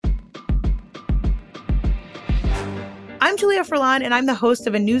Julia Furlan, and I'm the host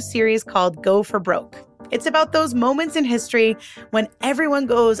of a new series called Go for Broke. It's about those moments in history when everyone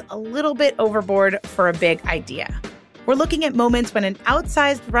goes a little bit overboard for a big idea. We're looking at moments when an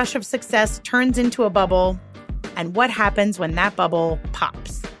outsized rush of success turns into a bubble, and what happens when that bubble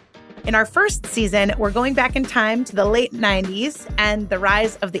pops. In our first season, we're going back in time to the late 90s and the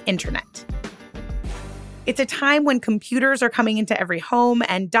rise of the internet. It's a time when computers are coming into every home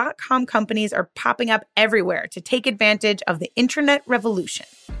and dot-com companies are popping up everywhere to take advantage of the internet revolution.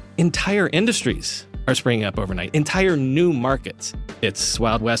 Entire industries are springing up overnight. Entire new markets. It's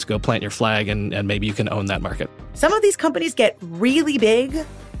Wild West, go plant your flag, and maybe you can own that market. Some of these companies get really big,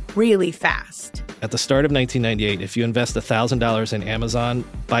 really fast. At the start of 1998, if you invest $1,000 in Amazon,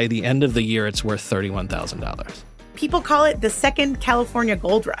 by the end of the year, it's worth $31,000. People call it the second California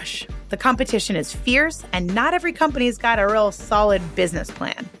gold rush. The competition is fierce, and not every company's got a real solid business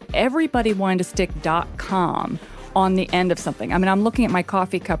plan. Everybody wanted to stick .com on the end of something. I mean, I'm looking at my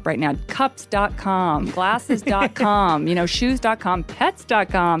coffee cup right now. Cups.com, glasses.com, shoes.com,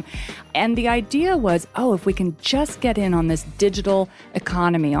 pets.com. And the idea was, if we can just get in on this digital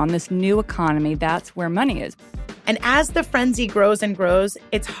economy, on this new economy, that's where money is. And as the frenzy grows and grows,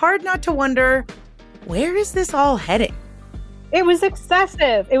 it's hard not to wonder, where is this all heading? It was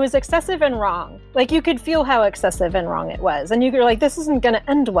excessive. It was excessive and wrong. Like, you could feel how excessive and wrong it was. And you were like, this isn't going to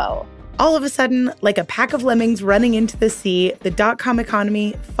end well. All of a sudden, like a pack of lemmings running into the sea, the dot-com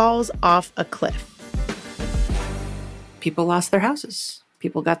economy falls off a cliff. People lost their houses.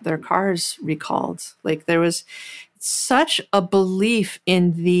 People got their cars recalled. Like, there was such a belief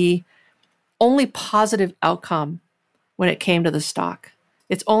in the only positive outcome when it came to the stock.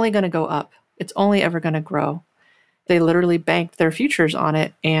 It's only going to go up. It's only ever going to grow. They literally banked their futures on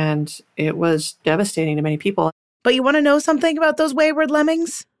it, and it was devastating to many people. But you want to know something about those wayward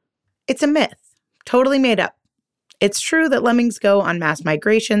lemmings? It's a myth, totally made up. It's true that lemmings go on mass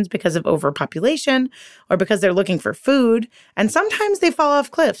migrations because of overpopulation or because they're looking for food, and sometimes they fall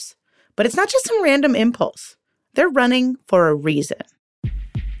off cliffs. But it's not just some random impulse. They're running for a reason.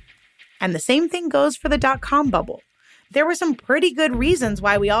 And the same thing goes for the dot-com bubble. There were some pretty good reasons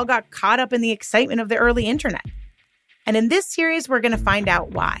why we all got caught up in the excitement of the early internet. And in this series, we're going to find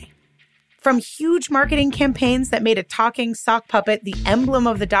out why. From huge marketing campaigns that made a talking sock puppet the emblem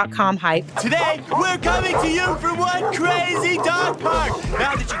of the dot-com hype. Today, we're coming to you from one crazy dog park.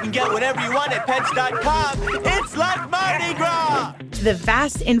 Now that you can get whatever you want at Pets.com, it's like Mardi Gras. To the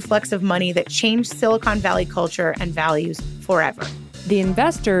vast influx of money that changed Silicon Valley culture and values forever. The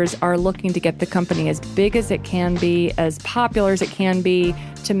investors are looking to get the company as big as it can be, as popular as it can be,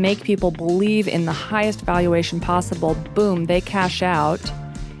 to make people believe in the highest valuation possible. Boom, they cash out.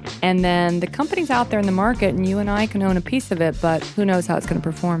 And then the company's out there in the market, and you and I can own a piece of it, but who knows how it's going to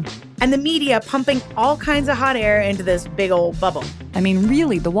perform. And the media pumping all kinds of hot air into this big old bubble. I mean,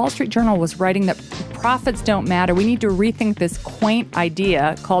 really, the Wall Street Journal was writing that profits don't matter. We need to rethink this quaint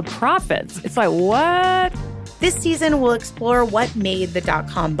idea called profits. It's like, what? This season, we'll explore what made the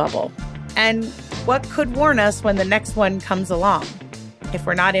dot-com bubble and what could warn us when the next one comes along, if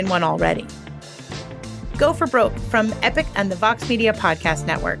we're not in one already. Go for Broke from Epic and the Vox Media Podcast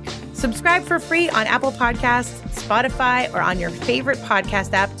Network. Subscribe for free on Apple Podcasts, Spotify, or on your favorite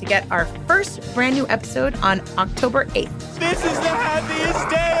podcast app to get our first brand new episode on October 8th. This is the happiest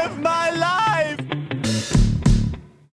day of my